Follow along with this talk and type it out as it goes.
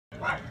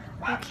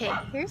Okay,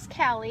 here's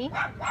Callie.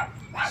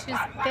 She's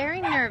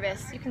very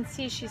nervous. You can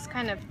see she's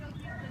kind of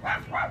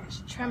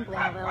trembling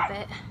a little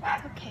bit.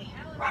 Okay.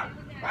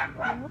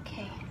 You're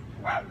okay.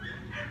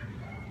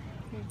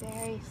 You're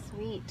very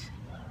sweet.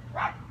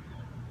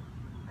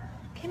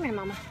 Come here,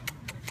 Mama.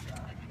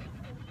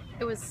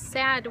 It was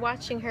sad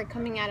watching her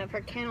coming out of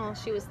her kennel.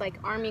 She was like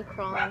army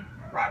crawling.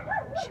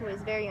 She was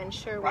very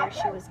unsure where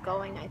she was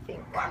going, I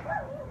think.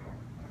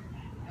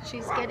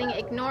 She's getting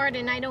ignored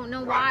and I don't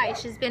know why.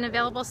 She's been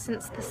available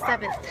since the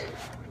 7th.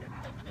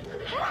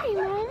 Hi,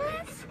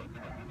 Mamas.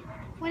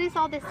 What is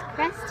all this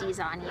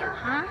crusties on you,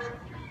 huh?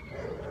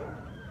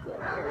 Good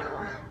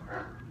girl.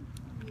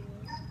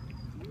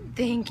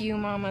 Thank you,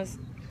 Mamas.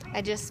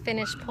 I just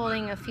finished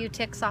pulling a few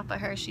ticks off of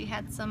her. She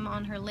had some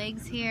on her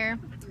legs here,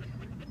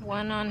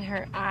 one on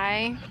her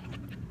eye,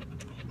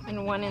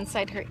 and one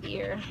inside her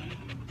ear.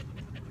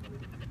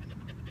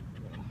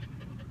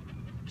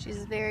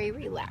 She's very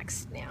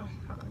relaxed now.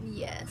 Oh,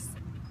 yes.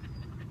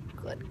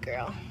 Good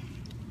girl.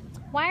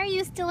 Why are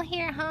you still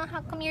here, huh?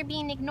 How come you're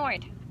being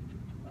ignored?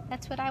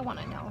 That's what I want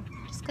to know.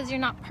 Just because you're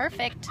not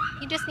perfect.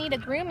 You just need a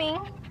grooming.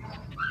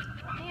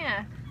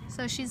 Yeah.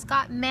 So she's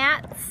got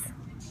mats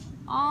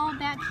all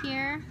back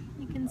here.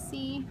 You can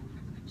see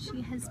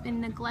she has been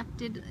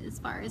neglected as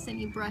far as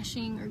any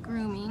brushing or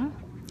grooming.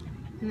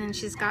 And then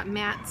she's got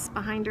mats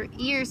behind her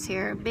ears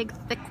here, a big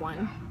thick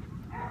one.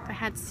 If I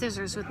had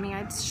scissors with me,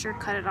 I'd sure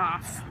cut it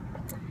off.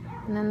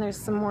 And then there's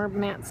some more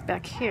mats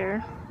back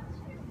here,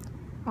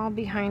 all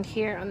behind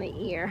here on the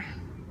ear.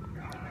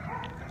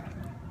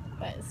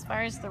 But as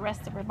far as the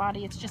rest of her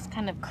body, it's just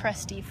kind of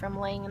crusty from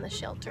laying in the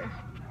shelter.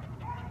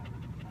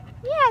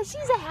 Yeah,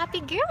 she's a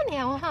happy girl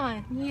now,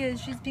 huh? Yeah,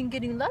 she's been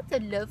getting lots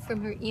of love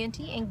from her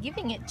auntie and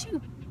giving it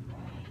too.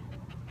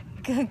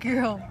 Good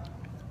girl.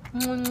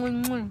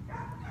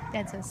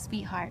 That's a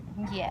sweetheart,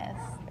 yes.